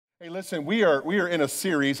Hey, listen, we are in a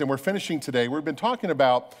series, and we're finishing today. We've been talking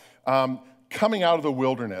about coming out of the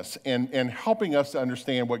wilderness and helping us to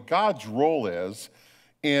understand what God's role is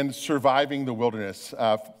in surviving the wilderness.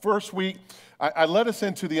 First week, I led us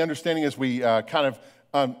into the understanding as we kind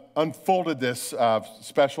of unfolded this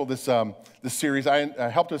this series. I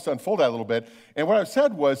helped us to unfold that a little bit. And what I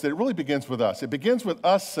said was that it really begins with us. It begins with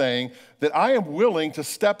us saying that I am willing to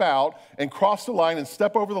step out and cross the line and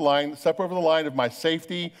step over the line of my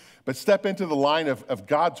safety, but step into the line of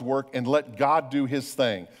God's work and let God do his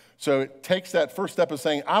thing. So it takes that first step of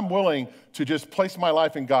saying, I'm willing to just place my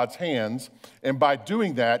life in God's hands, and by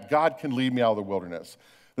doing that, God can lead me out of the wilderness.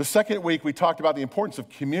 The second week, we talked about the importance of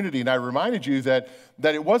community, and I reminded you that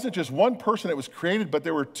it wasn't just one person that was created, but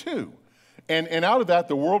there were two. And out of that,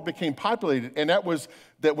 the world became populated, and that was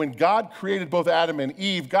that when God created both Adam and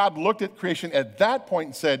Eve, God looked at creation at that point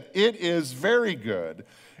and said, it is very good.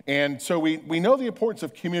 And so we know the importance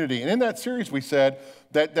of community. And in that series, we said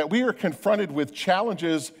that we are confronted with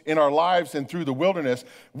challenges in our lives and through the wilderness.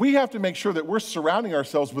 We have to make sure that we're surrounding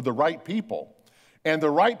ourselves with the right people. And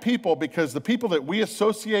the right people, because the people that we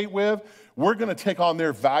associate with, we're going to take on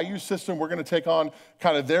their value system. We're going to take on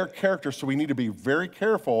kind of their character. So we need to be very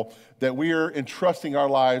careful that we are entrusting our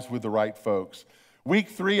lives with the right folks. Week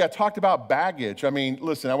 3, I talked about baggage. I mean,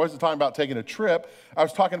 listen, I wasn't talking about taking a trip. I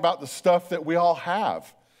was talking about the stuff that we all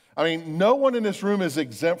have. I mean, no one in this room is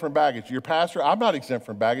exempt from baggage. Your pastor, I'm not exempt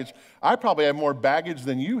from baggage. I probably have more baggage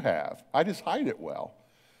than you have. I just hide it well.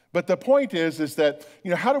 But the point is that,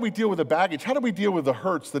 how do we deal with the baggage? How do we deal with the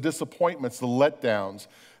hurts, the disappointments, the letdowns,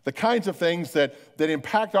 the kinds of things that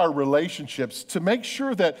impact our relationships to make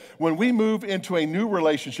sure that when we move into a new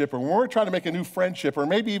relationship or when we're trying to make a new friendship or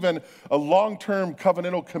maybe even a long-term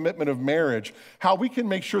covenantal commitment of marriage, how we can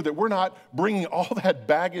make sure that we're not bringing all that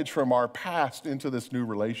baggage from our past into this new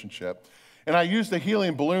relationship. And I used the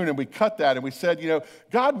helium balloon and we cut that and we said,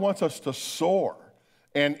 God wants us to soar.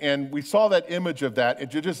 And we saw that image of that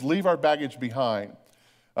and to just leave our baggage behind.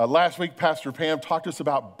 Last week, Pastor Pam talked to us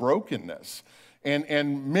about brokenness.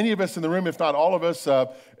 And many of us in the room, if not all of us,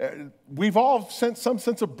 we've all sensed some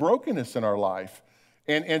sense of brokenness in our life.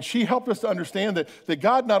 And she helped us to understand that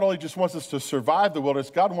God not only just wants us to survive the wilderness,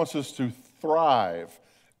 God wants us to thrive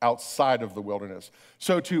outside of the wilderness.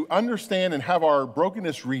 So to understand and have our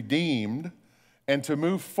brokenness redeemed and to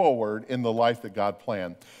move forward in the life that God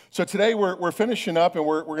planned. So today we're finishing up and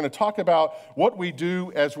we're going to talk about what we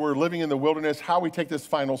do as we're living in the wilderness, how we take this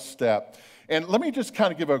final step. And let me just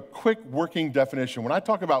kind of give a quick working definition. When I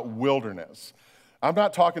talk about wilderness, I'm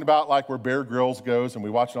not talking about like where Bear Grylls goes and we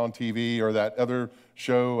watch it on TV or that other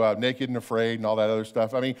show, Naked and Afraid and all that other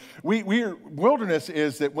stuff. I mean, wilderness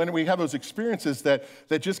is that when we have those experiences that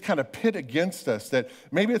just kind of pit against us, that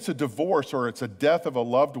maybe it's a divorce or it's a death of a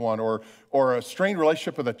loved one or a strained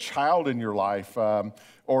relationship with a child in your life,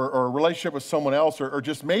 or a relationship with someone else, or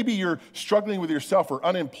just maybe you're struggling with yourself or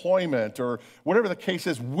unemployment or whatever the case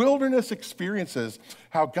is. Wilderness experiences,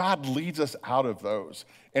 how God leads us out of those.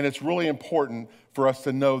 And it's really important for us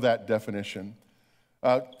to know that definition.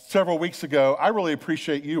 Several weeks ago, I really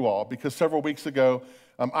appreciate you all because several weeks ago,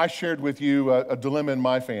 I shared with you a dilemma in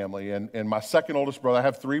my family. And my second oldest brother, I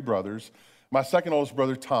have 3 brothers. My second oldest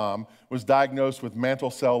brother, Tom, was diagnosed with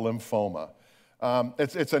mantle cell lymphoma.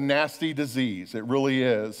 It's a nasty disease. It really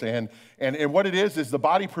is. And what it is the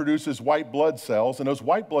body produces white blood cells, and those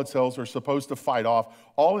white blood cells are supposed to fight off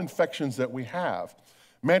all infections that we have.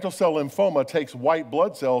 Mantle cell lymphoma takes white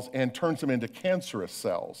blood cells and turns them into cancerous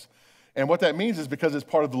cells. And what that means is because it's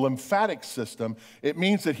part of the lymphatic system, it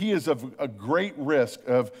means that he is of a great risk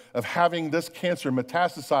of having this cancer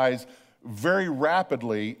metastasize very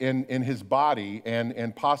rapidly in his body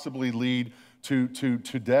and possibly lead to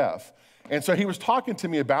death. And so he was talking to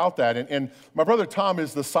me about that. And my brother Tom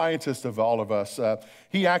is the scientist of all of us.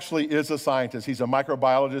 He actually is a scientist. He's a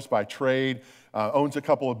microbiologist by trade, owns a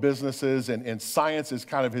couple of businesses, and science is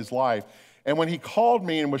kind of his life. And when he called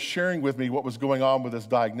me and was sharing with me what was going on with his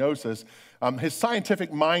diagnosis, his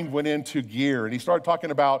scientific mind went into gear. And he started talking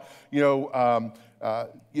about, what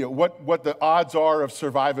the odds are of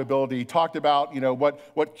survivability. He talked about,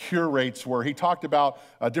 what cure rates were. He talked about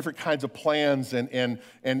different kinds of plans and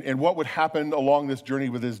what would happen along this journey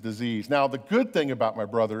with his disease. Now, the good thing about my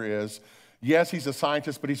brother is, yes, he's a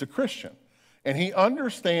scientist, but he's a Christian. And he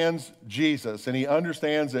understands Jesus, and he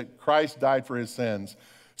understands that Christ died for his sins.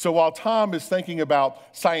 So while Tom is thinking about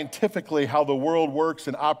scientifically how the world works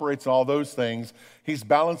and operates and all those things, he's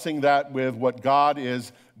balancing that with what God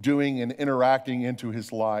is doing and interacting into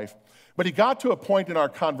his life. But he got to a point in our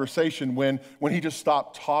conversation when he just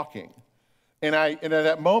stopped talking. And at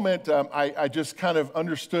that moment, I just kind of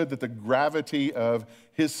understood that the gravity of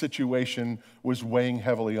his situation was weighing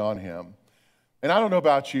heavily on him. And I don't know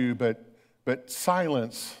about you, but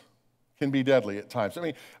silence can be deadly at times. I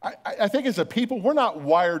mean, I think as a people, we're not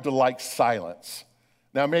wired to like silence.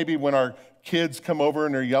 Now, maybe when our kids come over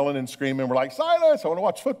and they're yelling and screaming, we're like, silence, I want to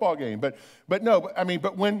watch a football game. But no, I mean,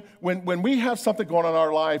 but when we have something going on in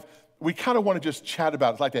our life, we kind of want to just chat about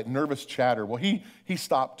it. It's like that nervous chatter. Well, he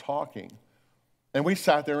stopped talking. And we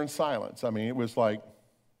sat there in silence. I mean, it was like,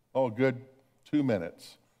 a good 2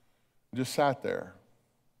 minutes. Just sat there.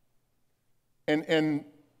 And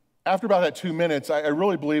after about that 2 minutes, I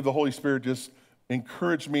really believe the Holy Spirit just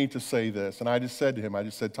encouraged me to say this. And I just said to him,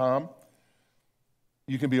 Tom,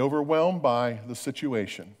 you can be overwhelmed by the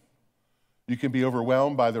situation. You can be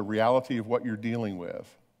overwhelmed by the reality of what you're dealing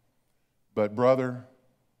with. But brother,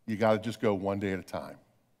 you got to just go one day at a time.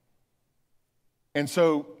 And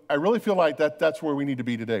so I really feel like that's where we need to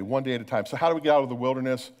be today, one day at a time. So how do we get out of the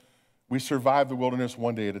wilderness? We survive the wilderness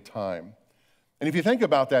one day at a time. And if you think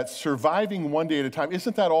about that, surviving one day at a time,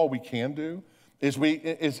 isn't that all we can do?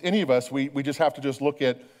 Is any of us, we just have to just look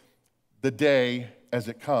at the day as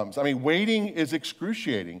it comes. I mean, waiting is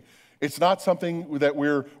excruciating. It's not something that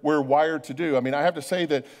we're wired to do. I mean, I have to say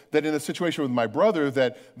that in the situation with my brother,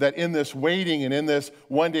 that in this waiting and in this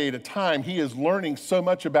one day at a time, he is learning so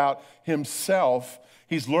much about himself.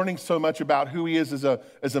 He's learning so much about who he is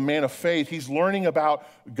as a man of faith. He's learning about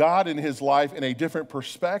God in his life in a different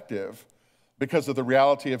perspective because of the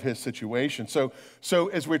reality of his situation. So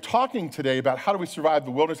as we're talking today about how do we survive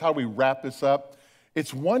the wilderness, how do we wrap this up,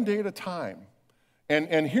 it's one day at a time.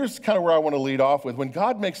 And here's kind of where I want to lead off with. When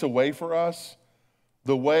God makes a way for us,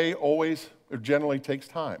 the way always or generally takes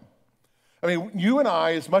time. I mean, you and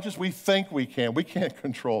I, as much as we think we can't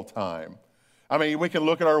control time. I mean, we can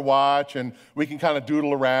look at our watch and we can kind of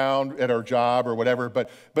doodle around at our job or whatever, but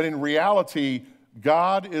in reality,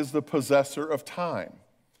 God is the possessor of time.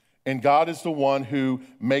 And God is the one who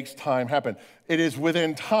makes time happen. It is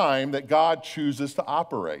within time that God chooses to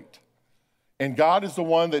operate. And God is the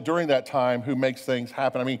one that during that time who makes things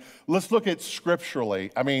happen. I mean, let's look at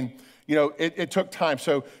scripturally. I mean, you know, it took time.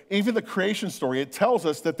 So even the creation story, it tells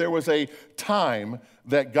us that there was a time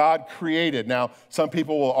that God created. Now, some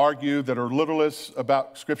people will argue that are literalists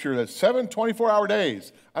about scripture that 7 24-hour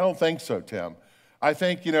days. I don't think so, Tim. I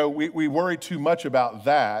think, you know, we worry too much about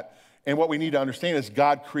that. And what we need to understand is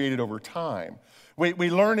God created over time.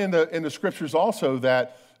 We learn in the scriptures also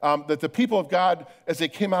that the people of God, as they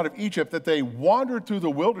came out of Egypt, that they wandered through the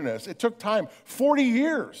wilderness. It took time, 40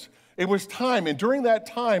 years. It was time. And during that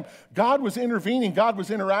time, God was intervening. God was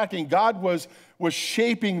interacting. God was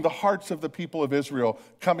shaping the hearts of the people of Israel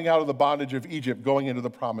coming out of the bondage of Egypt, going into the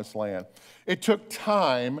promised land. It took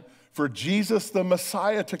time for Jesus the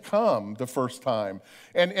Messiah to come the first time.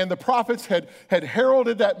 And the prophets had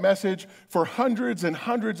heralded that message for hundreds and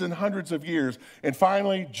hundreds and hundreds of years. And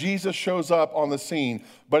finally, Jesus shows up on the scene.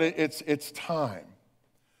 But it's time.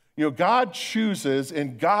 You know, God chooses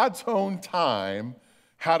in God's own time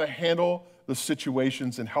how to handle the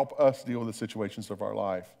situations and help us deal with the situations of our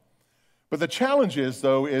life. But the challenge is,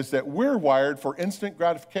 though, is that we're wired for instant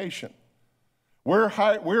gratification. We're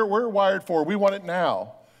wired for, we want it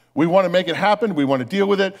now. We want to make it happen. We want to deal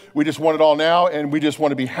with it. We just want it all now, and we just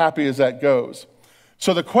want to be happy as that goes.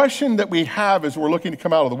 So the question that we have as we're looking to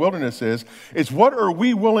come out of the wilderness is what are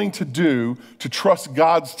we willing to do to trust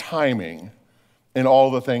God's timing in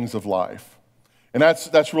all the things of life? And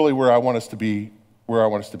that's really where I want us to be,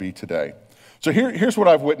 today. So here's what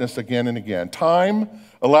I've witnessed again and again. Time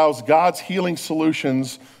allows God's healing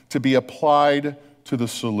solutions to be applied to the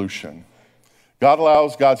solution. God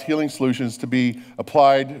allows God's healing solutions to be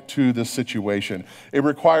applied to the situation. It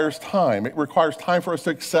requires time. It requires time for us to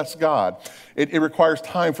access God. It requires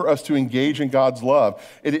time for us to engage in God's love.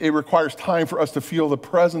 It requires time for us to feel the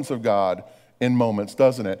presence of God in moments,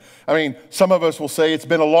 doesn't it? I mean, some of us will say, it's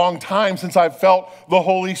been a long time since I've felt the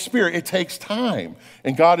Holy Spirit. It takes time.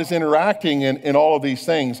 And God is interacting in all of these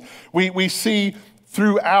things. We see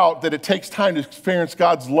throughout that it takes time to experience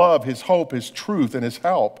God's love, His hope, His truth, and His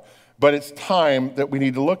help. But it's time that we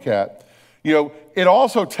need to look at. You know, it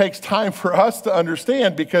also takes time for us to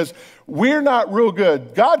understand because we're not real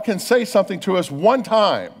good. God can say something to us one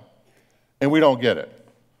time and we don't get it.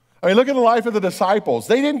 I mean, look at the life of the disciples.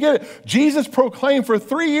 They didn't get it. Jesus proclaimed for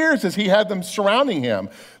 3 years as he had them surrounding him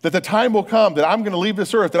that the time will come, that I'm going to leave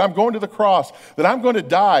this earth, that I'm going to the cross, that I'm going to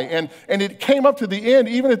die. And it came up to the end,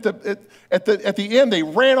 even at the end, they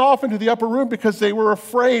ran off into the upper room because they were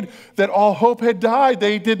afraid that all hope had died.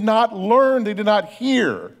 They did not learn. They did not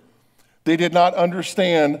hear. They did not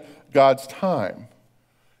understand God's time.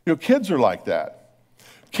 Kids are like that.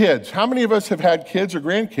 Kids, how many of us have had kids or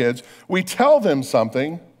grandkids? We tell them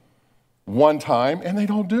something one time and they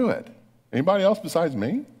don't do it. Anybody else besides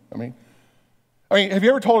me? I mean, have you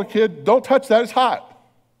ever told a kid, don't touch that, it's hot?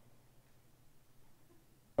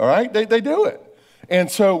 All right, they do it. And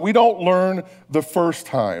so we don't learn the first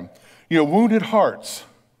time. Wounded hearts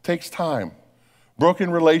takes time. Broken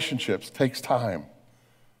relationships takes time.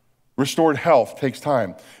 Restored health takes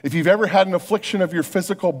time. If you've ever had an affliction of your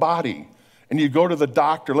physical body and you go to the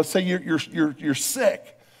doctor, let's say you're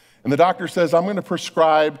sick, and the doctor says, I'm going to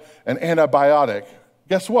prescribe an antibiotic.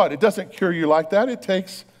 Guess what? It doesn't cure you like that. It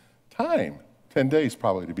takes time. 10 days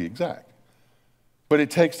probably to be exact. But it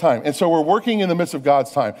takes time. And so we're working in the midst of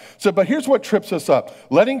God's time. But here's what trips us up.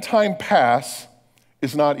 Letting time pass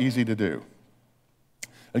is not easy to do.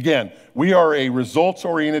 Again, we are a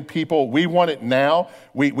results-oriented people. We want it now.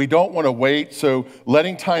 We don't want to wait. So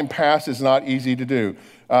letting time pass is not easy to do.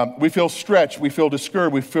 We feel stretched. We feel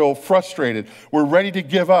discouraged. We feel frustrated. We're ready to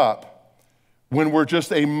give up when we're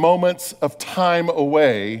just a moments of time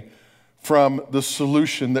away from the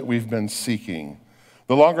solution that we've been seeking.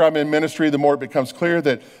 The longer I'm in ministry, the more it becomes clear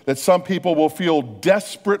that some people will feel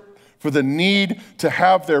desperate for the need to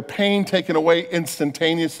have their pain taken away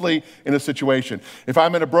instantaneously in a situation. If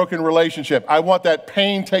I'm in a broken relationship, I want that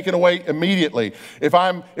pain taken away immediately. If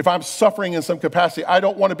I'm suffering in some capacity, I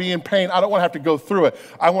don't want to be in pain. I don't want to have to go through it.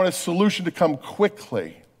 I want a solution to come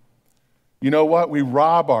quickly. You know what? We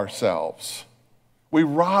rob ourselves. We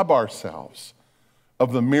rob ourselves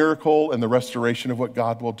of the miracle and the restoration of what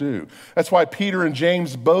God will do. That's why Peter and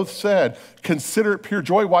James both said, consider it pure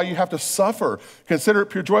joy while you have to suffer. Consider it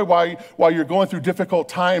pure joy while you're going through difficult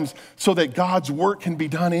times so that God's work can be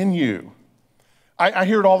done in you. I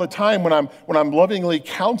hear it all the time when I'm lovingly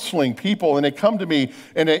counseling people and they come to me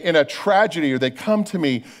in a tragedy, or they come to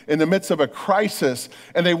me in the midst of a crisis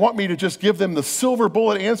and they want me to just give them the silver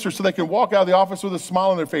bullet answer so they can walk out of the office with a smile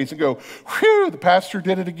on their face and go, whew, the pastor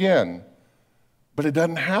did it again. But it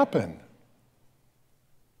doesn't happen.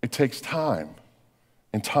 It takes time.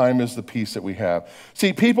 And time is the peace that we have.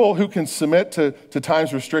 See, people who can submit to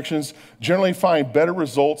time's restrictions generally find better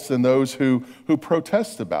results than those who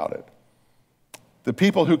protest about it. The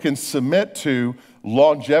people who can submit to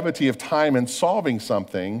longevity of time in solving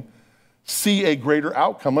something see a greater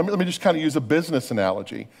outcome. Let me just kind of use a business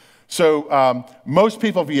analogy. So most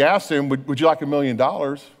people, if you ask them, would you like $1 million?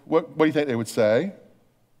 What do you think they would say?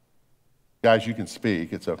 Guys, you can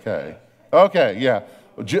speak. It's okay. Okay, yeah.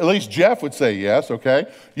 At least Jeff would say yes,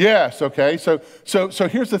 okay? Yes, okay. So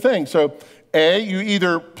here's the thing. So A, you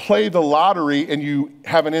either play the lottery and you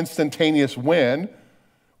have an instantaneous win,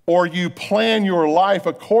 or you plan your life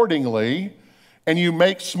accordingly and you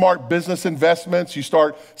make smart business investments. You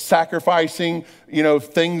start sacrificing,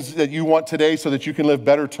 things that you want today so that you can live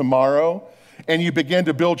better tomorrow. And you begin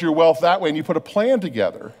to build your wealth that way, and you put a plan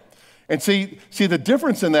together. And see, the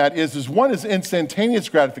difference in that is one is instantaneous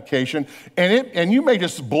gratification, and you may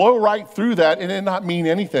just blow right through that and it not mean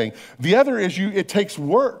anything. The other is it takes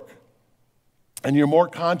work, and you're more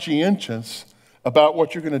conscientious about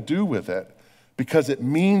what you're going to do with it because it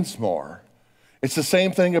means more. It's the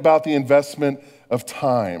same thing about the investment of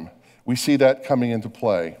time. We see that coming into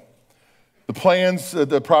play.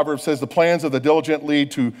 The proverb says, the plans of the diligent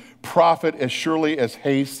lead to profit as surely as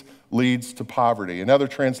haste leads to poverty. Another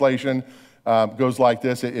translation goes like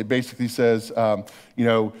this. It basically says,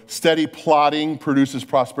 steady plodding produces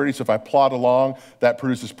prosperity. So if I plod along, that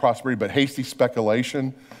produces prosperity, but hasty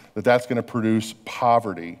speculation, that's going to produce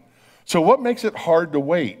poverty. So what makes it hard to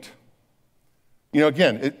wait?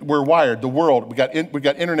 Again, we're wired, the world, we got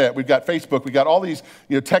internet, we've got Facebook, we got all these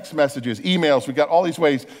text messages, emails, we got all these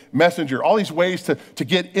ways, messenger, all these ways to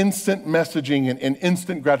get instant messaging and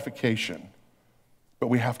instant gratification. But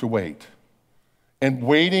we have to wait. And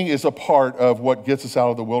waiting is a part of what gets us out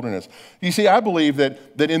of the wilderness. You see, I believe that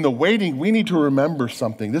in the waiting, we need to remember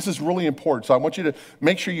something. This is really important, so I want you to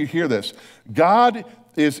make sure you hear this. God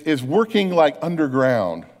is working like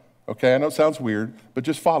underground. Okay, I know it sounds weird, but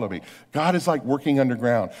just follow me. God is like working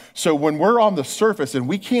underground. So when we're on the surface and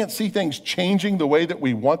we can't see things changing the way that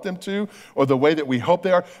we want them to or the way that we hope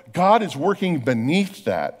they are, God is working beneath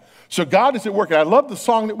that. So God is at work. And I love the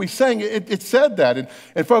song that we sang. It said that.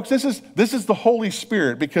 And folks, this is the Holy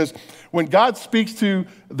Spirit, because when God speaks to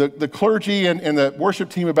the clergy and the worship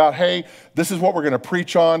team about, hey, this is what we're going to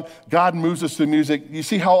preach on, God moves us through music. You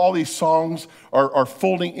see how all these songs are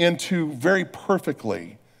folding into very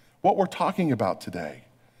perfectly what we're talking about today.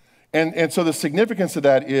 And so the significance of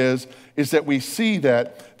that is that we see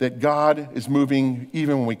that God is moving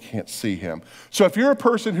even when we can't see him. So if you're a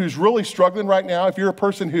person who's really struggling right now, if you're a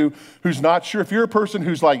person who's not sure, if you're a person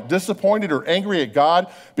who's like disappointed or angry at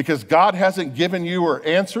God because God hasn't given you or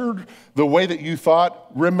answered the way that you thought,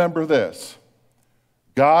 remember this.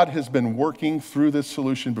 God has been working through this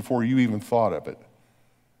solution before you even thought of it.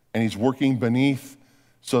 And he's working beneath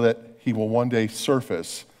so that he will one day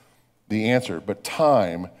surface the answer. But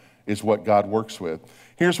time is what God works with.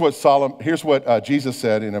 Here's what Jesus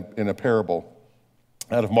said in a parable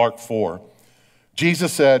out of Mark 4.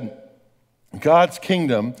 Jesus said, God's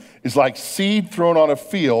kingdom is like seed thrown on a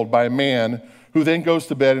field by a man who then goes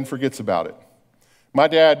to bed and forgets about it. My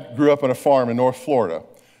dad grew up on a farm in North Florida.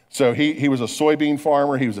 So he was a soybean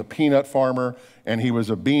farmer, he was a peanut farmer, and he was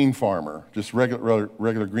a bean farmer, just regular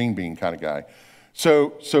green bean kind of guy.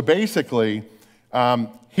 So basically,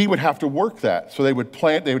 he would have to work that. So they would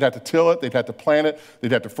have to till it, they'd have to plant it,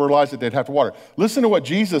 they'd have to fertilize it, they'd have to water it. Listen to what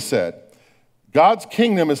Jesus said. God's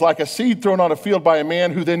kingdom is like a seed thrown on a field by a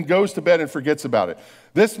man who then goes to bed and forgets about it.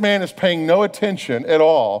 This man is paying no attention at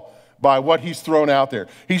all by what he's thrown out there.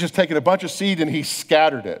 He's just taken a bunch of seed and he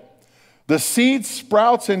scattered it. The seed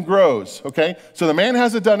sprouts and grows, okay? So the man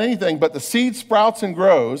hasn't done anything, but the seed sprouts and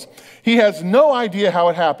grows. He has no idea how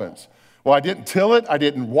it happens. Well, I didn't till it, I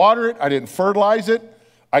didn't water it, I didn't fertilize it,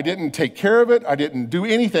 I didn't take care of it, I didn't do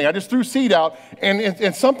anything. I just threw seed out,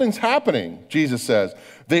 and something's happening, Jesus says.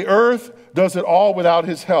 The earth does it all without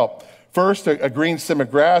his help. First, a green stem of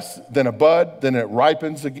grass, then a bud, then it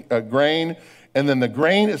ripens a grain, and then the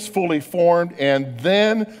grain is fully formed, and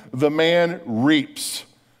then the man reaps.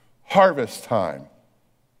 Harvest time.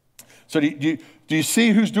 So do you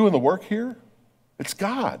see who's doing the work here? It's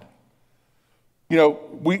God. You know,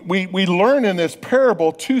 we learn in this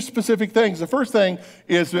parable two specific things. The first thing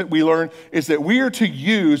is that we learn is that we are to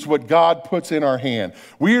use what God puts in our hand.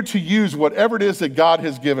 We are to use whatever it is that God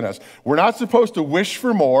has given us. We're not supposed to wish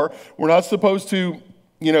for more. We're not supposed to,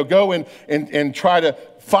 go and try to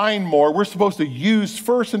find more. We're supposed to use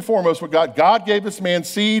first and foremost what God gave this man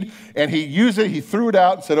seed, and he used it, he threw it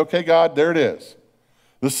out and said, okay, God, there it is.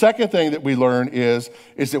 The second thing that we learn is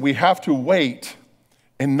that we have to wait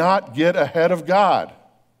and not get ahead of God.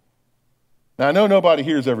 Now, I know nobody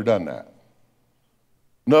here has ever done that.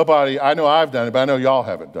 Nobody, I know I've done it, but I know y'all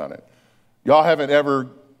haven't done it. Y'all haven't ever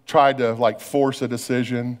tried to force a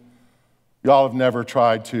decision. Y'all have never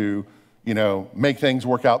tried to, make things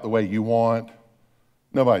work out the way you want.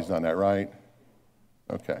 Nobody's done that, right?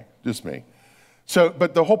 Okay, just me. So,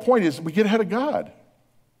 but the whole point is we get ahead of God.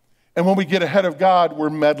 And when we get ahead of God, we're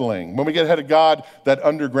meddling. When we get ahead of God, that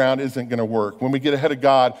underground isn't going to work. When we get ahead of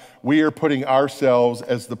God, we are putting ourselves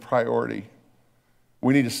as the priority.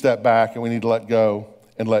 We need to step back and we need to let go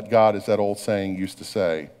and let God, as that old saying used to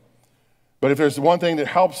say. But if there's one thing that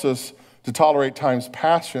helps us to tolerate time's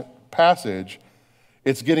passage,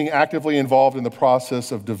 it's getting actively involved in the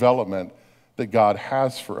process of development that God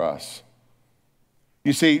has for us.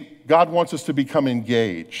 You see, God wants us to become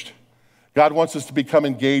engaged. God wants us to become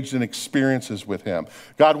engaged in experiences with him.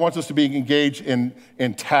 God wants us to be engaged in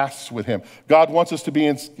tasks with him. God wants us to be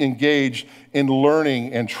engaged in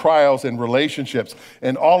learning and trials and relationships.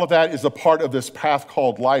 And all of that is a part of this path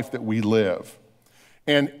called life that we live.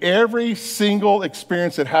 And every single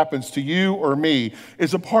experience that happens to you or me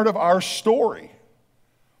is a part of our story.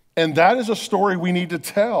 And that is a story we need to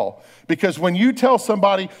tell. Because when you tell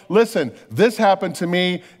somebody, listen, this happened to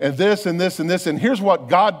me, and this, and this, and this, and here's what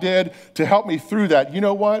God did to help me through that, you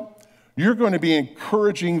know what? You're going to be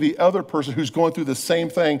encouraging the other person who's going through the same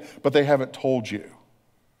thing, but they haven't told you.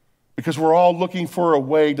 Because we're all looking for a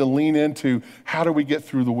way to lean into how do we get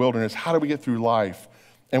through the wilderness? How do we get through life?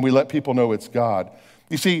 And we let people know it's God.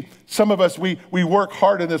 You see, some of us, we work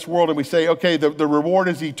hard in this world and we say, okay, the reward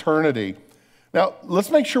is eternity. Now, let's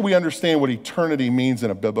make sure we understand what eternity means in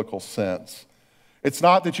a biblical sense. It's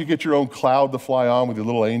not that you get your own cloud to fly on with your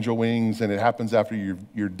little angel wings and it happens after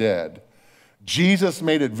you're dead. Jesus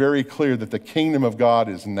made it very clear that the kingdom of God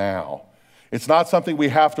is now. It's not something we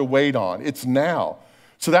have to wait on. It's now.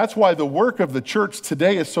 So that's why the work of the church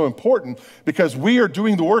today is so important, because we are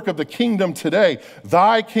doing the work of the kingdom today.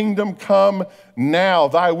 Thy kingdom come now.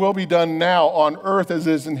 Thy will be done now on earth as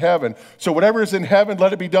is in heaven. So whatever is in heaven,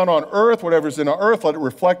 let it be done on earth. Whatever is in earth, let it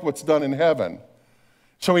reflect what's done in heaven.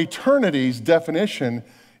 So eternity's definition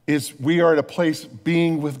is we are at a place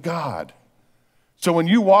being with God. So when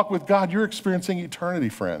you walk with God, you're experiencing eternity,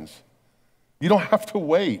 friends. You don't have to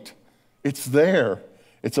wait. It's there.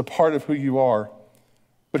 It's a part of who you are.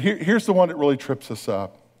 But here's the one that really trips us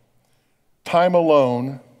up. Time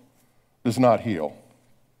alone does not heal.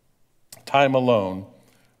 Time alone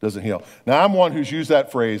doesn't heal. Now, I'm one who's used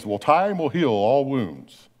that phrase, well, time will heal all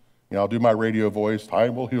wounds. I'll do my radio voice,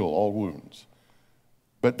 time will heal all wounds.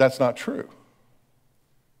 But that's not true.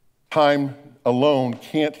 Time alone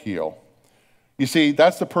can't heal. You see,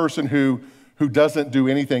 that's the person who doesn't do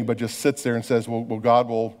anything but just sits there and says, well, God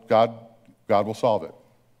will solve it.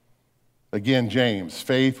 Again, James,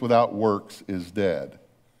 faith without works is dead.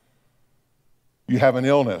 You have an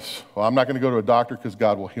illness. Well, I'm not going to go to a doctor because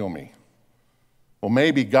God will heal me. Well,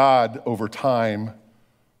 maybe God, over time,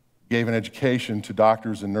 gave an education to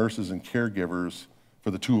doctors and nurses and caregivers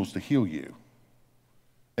for the tools to heal you.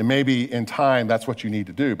 And maybe in time, that's what you need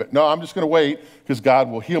to do. But no, I'm just going to wait because God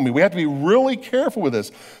will heal me. We have to be really careful with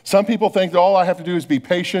this. Some people think that all I have to do is be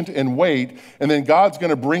patient and wait, and then God's going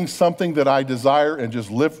to bring something that I desire and just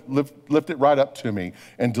lift it right up to me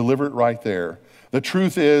and deliver it right there. The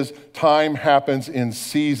truth is, time happens in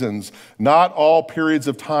seasons. Not all periods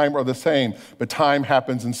of time are the same, but time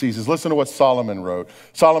happens in seasons. Listen to what Solomon wrote.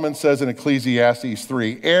 Solomon says in Ecclesiastes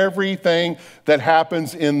 3, everything that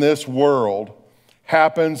happens in this world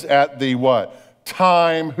happens at the what?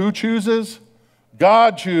 Time. Who chooses?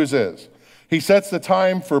 God chooses. He sets the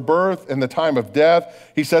time for birth and the time of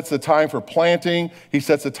death. He sets the time for planting. He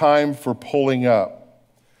sets the time for pulling up.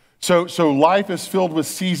 So life is filled with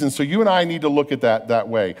seasons. So you and I need to look at that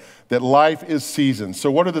way, that life is seasons.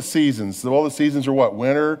 So what are the seasons? Well, the seasons are what?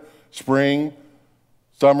 Winter, spring,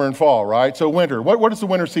 summer, and fall, right? So winter, what does the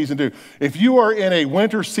winter season do? If you are in a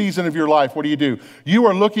winter season of your life, what do? You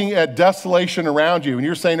are looking at desolation around you, and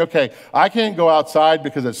you're saying, okay, I can't go outside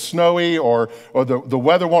because it's snowy or the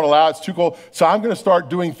weather won't allow it, it's too cold, so I'm going to start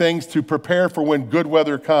doing things to prepare for when good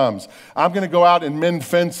weather comes. I'm going to go out and mend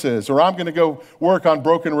fences, or I'm going to go work on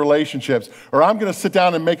broken relationships, or I'm going to sit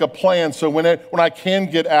down and make a plan so when I can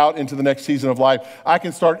get out into the next season of life, I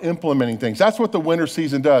can start implementing things. That's what the winter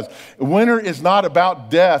season does. Winter is not about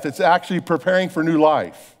death. It's actually preparing for new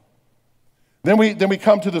life. Then we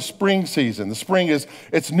come to the spring season. The spring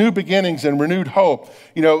it's new beginnings and renewed hope.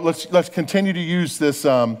 Let's continue to use this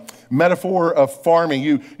metaphor of farming.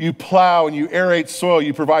 You plow and you aerate soil.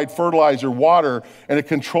 You provide fertilizer, water, and a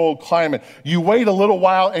controlled climate. You wait a little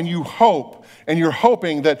while and you hope. And you're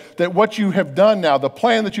hoping that what you have done now, the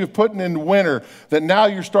plan that you've put in winter, that now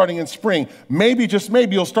you're starting in spring, maybe, just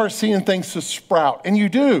maybe, you'll start seeing things to sprout. And you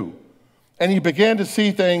do. And you began to see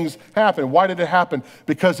things happen. Why did it happen?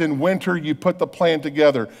 Because in winter, you put the plan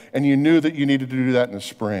together and you knew that you needed to do that in the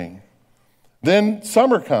spring. Then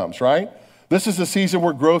summer comes, right? This is the season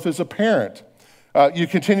where growth is apparent. You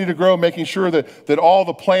continue to grow, making sure that all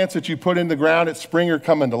the plants that you put in the ground at spring are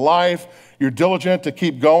coming to life. You're diligent to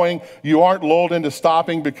keep going. You aren't lulled into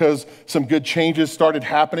stopping because some good changes started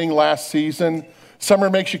happening last season.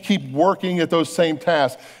 Summer makes you keep working at those same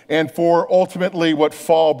tasks, and for ultimately what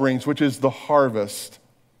fall brings, which is the harvest.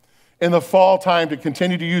 In the fall time, to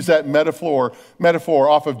continue to use that metaphor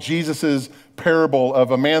off of Jesus's parable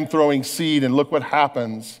of a man throwing seed, and look what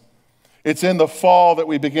happens. It's in the fall that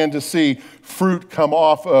we begin to see fruit come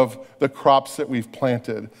off of the crops that we've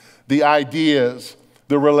planted. The ideas,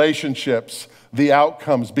 the relationships, the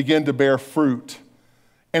outcomes begin to bear fruit.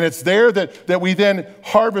 And it's there that we then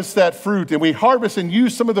harvest that fruit, and we harvest and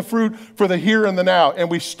use some of the fruit for the here and the now, and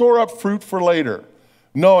we store up fruit for later,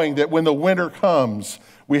 knowing that when the winter comes,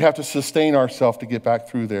 we have to sustain ourselves to get back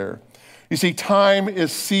through there. You see, time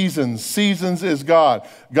is seasons. Seasons is God.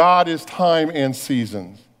 God is time and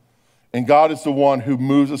seasons. And God is the one who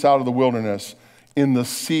moves us out of the wilderness in the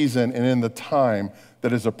season and in the time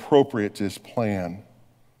that is appropriate to his plan.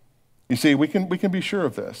 You see, we can be sure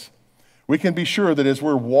of this. We can be sure that as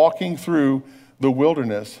we're walking through the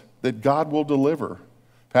wilderness, that God will deliver.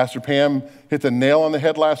 Pastor Pam hit the nail on the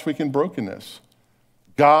head last week in brokenness.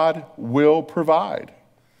 God will provide.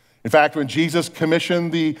 In fact, when Jesus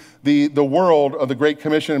commissioned the world of the Great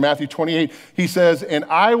Commission in Matthew 28, he says, and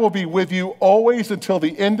I will be with you always until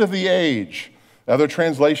the end of the age. Other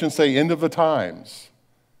translations say end of the times.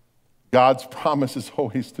 God's promise is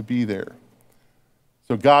always to be there.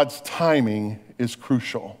 So God's timing is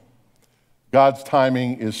crucial. God's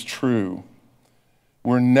timing is true.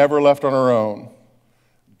 We're never left on our own.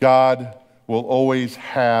 God will always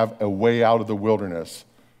have a way out of the wilderness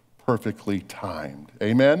perfectly timed.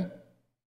 Amen?